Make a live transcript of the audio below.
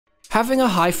Having a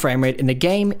high frame rate in a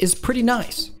game is pretty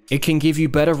nice. It can give you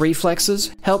better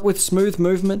reflexes, help with smooth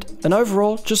movement, and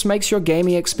overall just makes your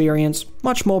gaming experience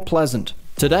much more pleasant.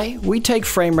 Today, we take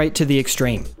frame rate to the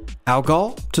extreme. Our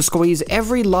goal? To squeeze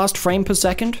every last frame per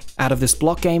second out of this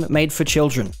block game made for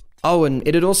children. Oh, and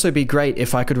it'd also be great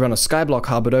if I could run a Skyblock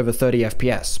hub at over 30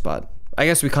 FPS, but I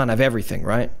guess we can't have everything,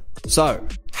 right? So,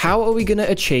 how are we going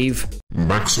to achieve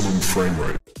maximum frame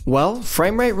rate? Well,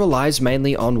 frame rate relies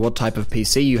mainly on what type of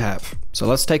PC you have, so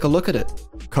let's take a look at it.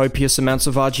 Copious amounts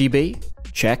of RGB?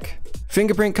 Check.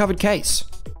 Fingerprint covered case?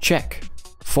 Check.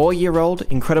 4-year-old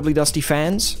incredibly dusty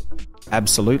fans?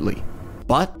 Absolutely.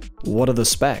 But what are the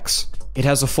specs? It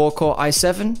has a 4-core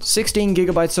i7,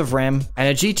 16GB of RAM, and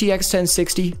a GTX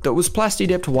 1060 that was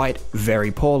plasti-dipped white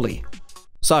very poorly.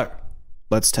 So,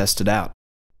 let's test it out.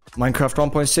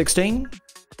 Minecraft 1.16?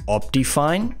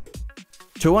 Optifine?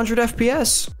 200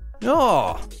 FPS?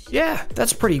 Oh, yeah,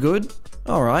 that's pretty good.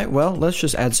 Alright, well, let's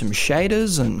just add some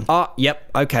shaders and... yep,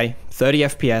 okay, 30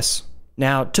 FPS.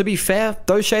 Now, to be fair,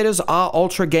 those shaders are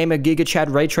Ultra Gamer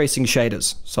GigaChad ray tracing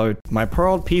shaders, so my poor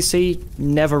old PC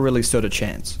never really stood a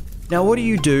chance. Now, what do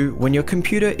you do when your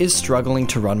computer is struggling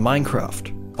to run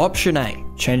Minecraft? Option A,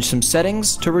 change some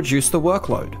settings to reduce the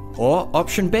workload. Or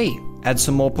Option B, add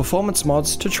some more performance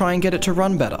mods to try and get it to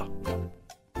run better.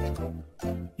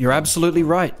 You're absolutely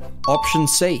right. Option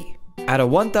C, add a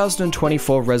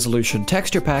 1024 resolution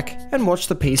texture pack and watch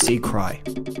the PC cry.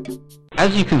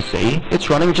 As you can see,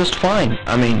 it's running just fine.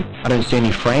 I mean, I don't see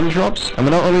any frame drops, and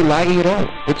we're not really lagging at all.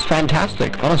 It's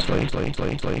fantastic, honestly.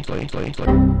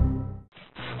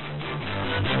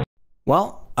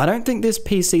 Well, I don't think this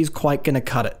PC's quite gonna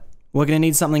cut it. We're gonna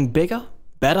need something bigger,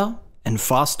 better, and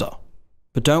faster.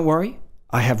 But don't worry,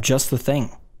 I have just the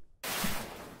thing.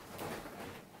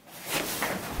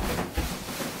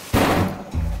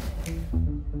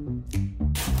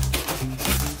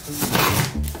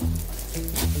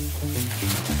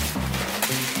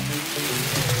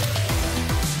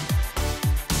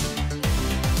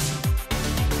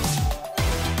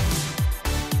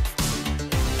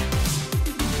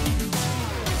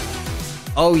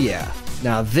 Oh yeah,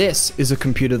 now this is a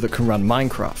computer that can run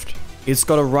Minecraft. It's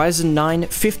got a Ryzen 9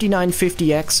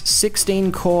 5950X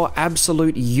 16-core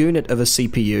absolute unit of a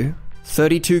CPU,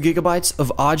 32GB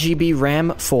of RGB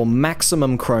RAM for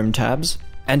maximum chrome tabs,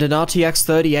 and an RTX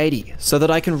 3080 so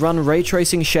that I can run ray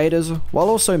tracing shaders while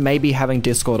also maybe having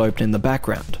Discord open in the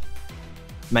background.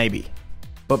 Maybe.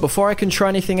 But before I can try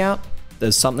anything out,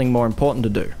 there's something more important to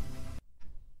do.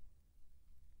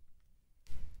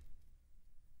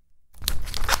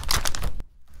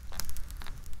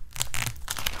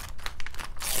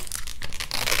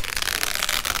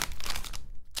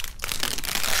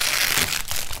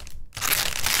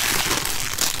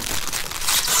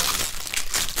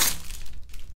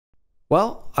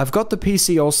 Well, I've got the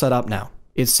PC all set up now.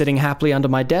 It's sitting happily under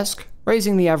my desk,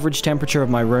 raising the average temperature of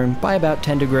my room by about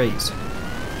 10 degrees.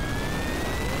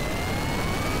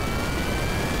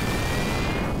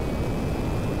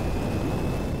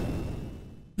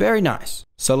 Very nice.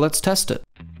 So let's test it.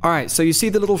 Alright, so you see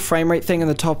the little frame rate thing in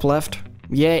the top left?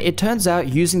 Yeah, it turns out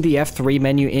using the F3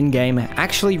 menu in-game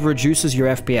actually reduces your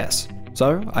FPS.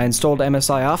 So I installed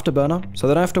MSI Afterburner so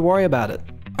that I don't have to worry about it.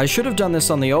 I should have done this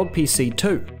on the old PC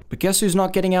too, but guess who's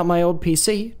not getting out my old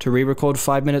PC to re-record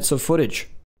 5 minutes of footage?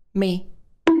 Me.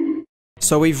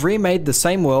 So we've remade the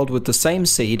same world with the same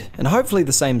seed and hopefully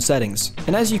the same settings,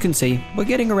 and as you can see, we're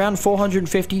getting around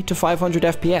 450 to 500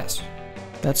 FPS.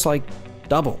 That's like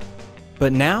double.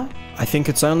 But now, I think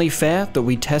it's only fair that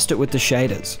we test it with the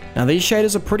shaders. Now these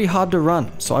shaders are pretty hard to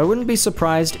run, so I wouldn't be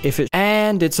surprised if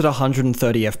and it's at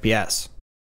 130 FPS.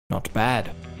 Not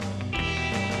bad.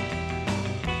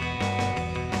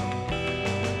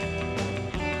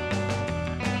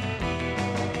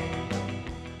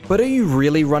 But are you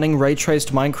really running ray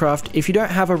traced Minecraft if you don't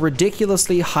have a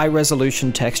ridiculously high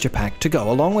resolution texture pack to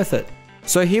go along with it?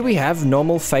 So here we have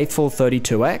normal faithful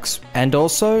 32x and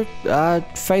also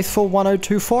faithful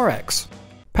 1024x.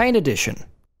 Paint edition.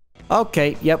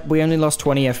 Okay, yep, we only lost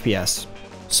 20 FPS.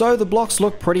 So the blocks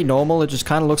look pretty normal, it just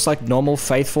kind of looks like normal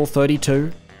faithful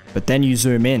 32, but then you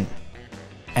zoom in.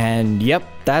 And yep,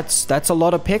 that's a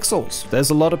lot of pixels. There's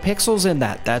a lot of pixels in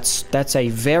that. That's a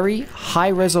very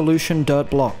high resolution dirt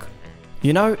block.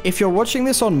 You know, if you're watching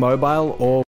this on mobile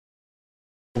or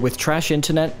with trash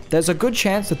internet, there's a good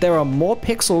chance that there are more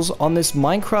pixels on this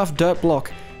Minecraft dirt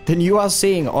block than you are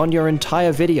seeing on your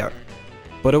entire video.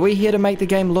 But are we here to make the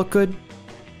game look good?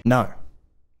 No.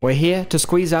 We're here to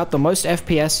squeeze out the most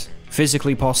FPS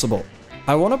physically possible.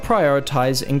 I want to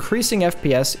prioritize increasing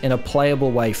FPS in a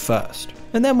playable way first,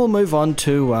 and then we'll move on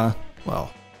to,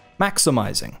 well,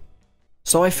 maximizing.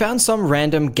 So I found some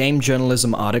random game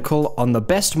journalism article on the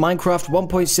best Minecraft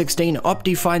 1.16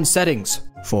 Optifine settings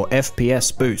for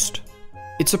FPS boost.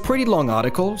 It's a pretty long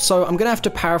article, so I'm gonna have to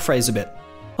paraphrase a bit.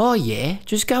 Oh yeah,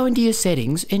 just go into your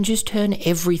settings and just turn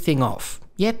everything off.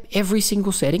 Yep, every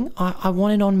single setting, I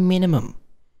want it on minimum.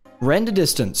 Render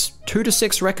distance, 2 to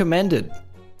 6 recommended.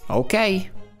 Okay.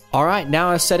 Alright, now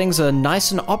our settings are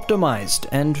nice and optimized,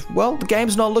 and well, the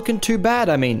game's not looking too bad.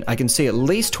 I mean, I can see at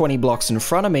least 20 blocks in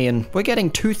front of me, and we're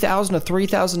getting 2,000 to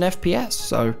 3,000 FPS,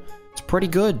 so it's pretty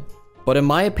good. But in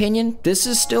my opinion, this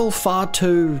is still far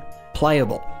too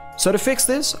playable. So to fix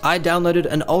this, I downloaded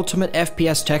an Ultimate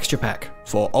FPS texture pack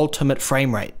for ultimate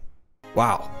frame rate.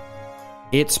 Wow.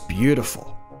 It's beautiful.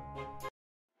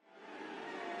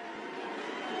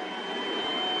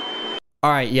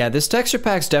 Alright, yeah, this texture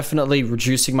pack's definitely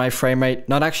reducing my frame rate,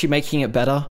 not actually making it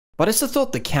better, but it's the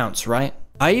thought that counts, right?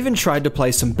 I even tried to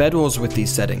play some Bed Wars with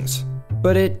these settings,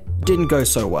 but it didn't go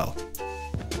so well.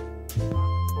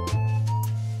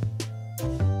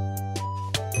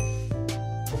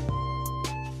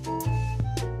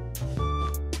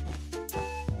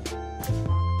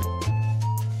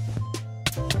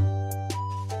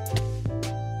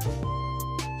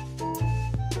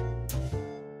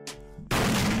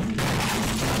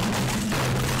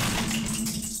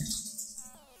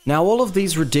 Now all of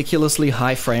these ridiculously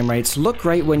high frame rates look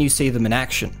great when you see them in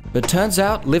action, but turns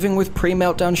out living with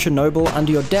pre-meltdown Chernobyl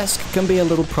under your desk can be a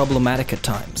little problematic at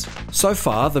times. So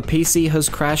far, the PC has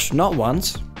crashed not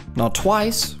once, not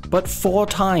twice, but 4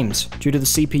 times due to the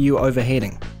CPU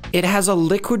overheating. It has a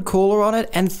liquid cooler on it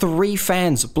and 3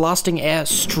 fans blasting air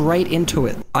straight into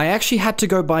it. I actually had to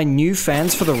go buy new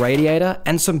fans for the radiator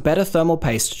and some better thermal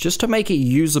paste just to make it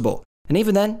usable, and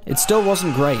even then, it still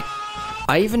wasn't great.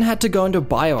 I even had to go into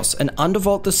BIOS and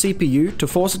undervolt the CPU to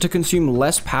force it to consume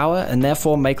less power and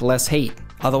therefore make less heat.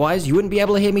 Otherwise, you wouldn't be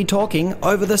able to hear me talking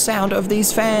over the sound of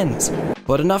these fans.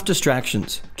 But enough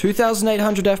distractions.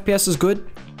 2800 FPS is good,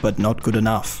 but not good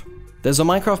enough. There's a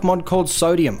Minecraft mod called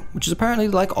Sodium, which is apparently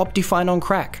like Optifine on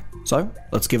crack. So,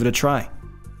 let's give it a try.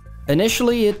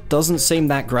 Initially, it doesn't seem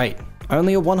that great.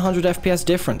 Only a 100 FPS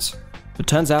difference. It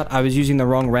turns out I was using the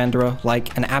wrong renderer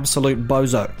like an absolute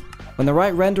bozo. When the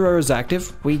right renderer is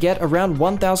active, we get around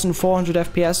 1400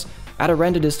 FPS at a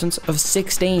render distance of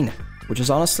 16, which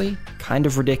is honestly kind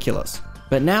of ridiculous.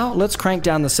 But now let's crank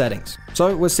down the settings.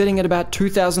 So we're sitting at about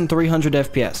 2300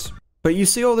 FPS. But you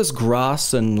see all this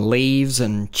grass and leaves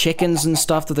and chickens and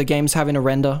stuff that the game's having to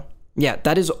render? Yeah,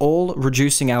 that is all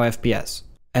reducing our FPS.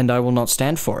 And I will not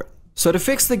stand for it. So to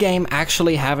fix the game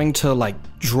actually having to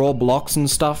draw blocks and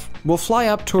stuff, we'll fly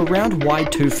up to around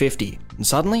Y250. And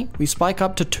suddenly, we spike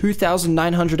up to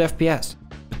 2900 FPS.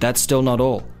 But that's still not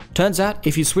all. Turns out,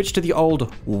 if you switch to the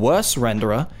old, worse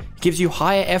renderer, it gives you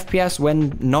higher FPS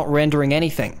when not rendering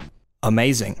anything.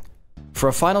 Amazing. For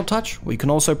a final touch, we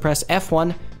can also press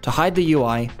F1 to hide the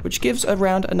UI, which gives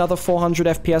around another 400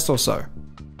 FPS or so.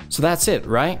 So that's it,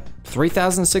 right?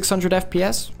 3600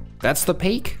 FPS? That's the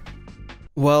peak?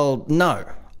 Well, no.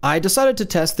 I decided to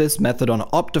test this method on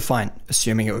Optifine,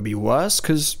 assuming it would be worse,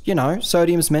 because, you know,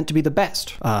 Sodium's meant to be the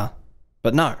best.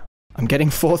 But no, I'm getting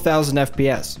 4000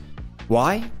 FPS.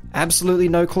 Why? Absolutely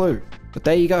no clue. But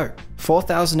there you go,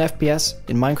 4000 FPS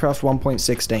in Minecraft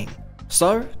 1.16.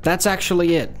 So, that's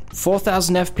actually it.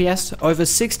 4000 FPS over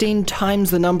 16 times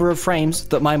the number of frames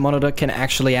that my monitor can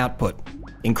actually output.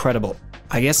 Incredible.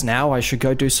 I guess now I should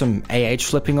go do some AH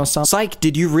flipping or something. Psych,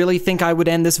 did you really think I would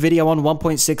end this video on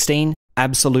 1.16?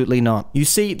 Absolutely not. You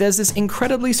see, there's this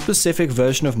incredibly specific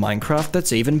version of Minecraft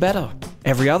that's even better.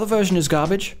 Every other version is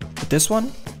garbage, but this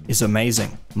one is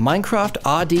amazing. Minecraft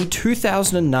RD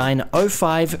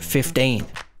 2009-05-15.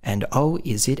 And oh,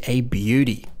 is it a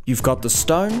beauty. You've got the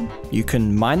stone, you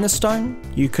can mine the stone,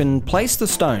 you can place the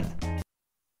stone.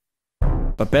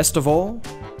 But best of all,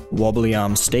 Wobbly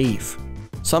Arm Steve.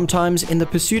 Sometimes, in the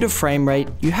pursuit of frame rate,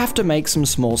 you have to make some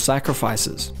small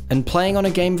sacrifices, and playing on a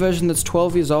game version that's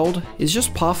 12 years old is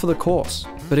just par for the course.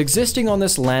 But existing on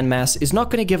this landmass is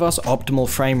not going to give us optimal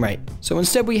frame rate, so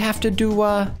instead we have to do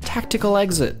a tactical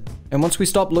exit. And once we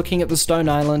stop looking at the stone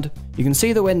island, you can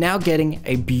see that we're now getting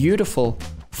a beautiful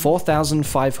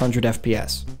 4500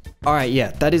 FPS. Alright,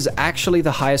 yeah, that is actually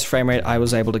the highest frame rate I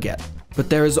was able to get. But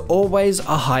there is always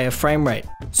a higher frame rate.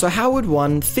 So how would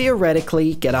one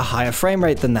theoretically get a higher frame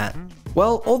rate than that?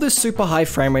 Well, all this super high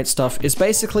frame rate stuff is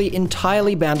basically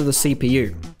entirely bound to the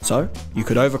CPU. So you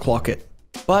could overclock it.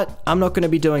 But I'm not going to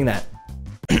be doing that.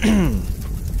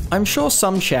 I'm sure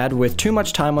some Chad with too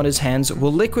much time on his hands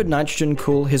will liquid nitrogen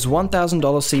cool his $1,000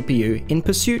 CPU in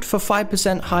pursuit for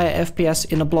 5% higher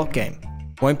FPS in a block game.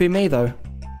 Won't be me though.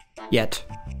 Yet.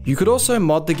 You could also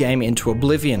mod the game into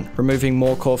oblivion, removing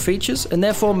more core features and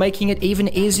therefore making it even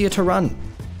easier to run.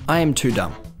 I am too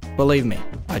dumb. Believe me,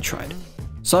 I tried.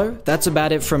 So, that's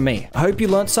about it from me. I hope you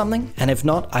learnt something, and if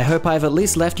not, I hope I have at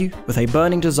least left you with a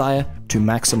burning desire to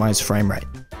maximize frame rate.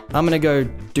 I'm gonna go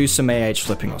do some AH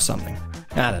flipping or something.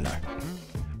 I don't know.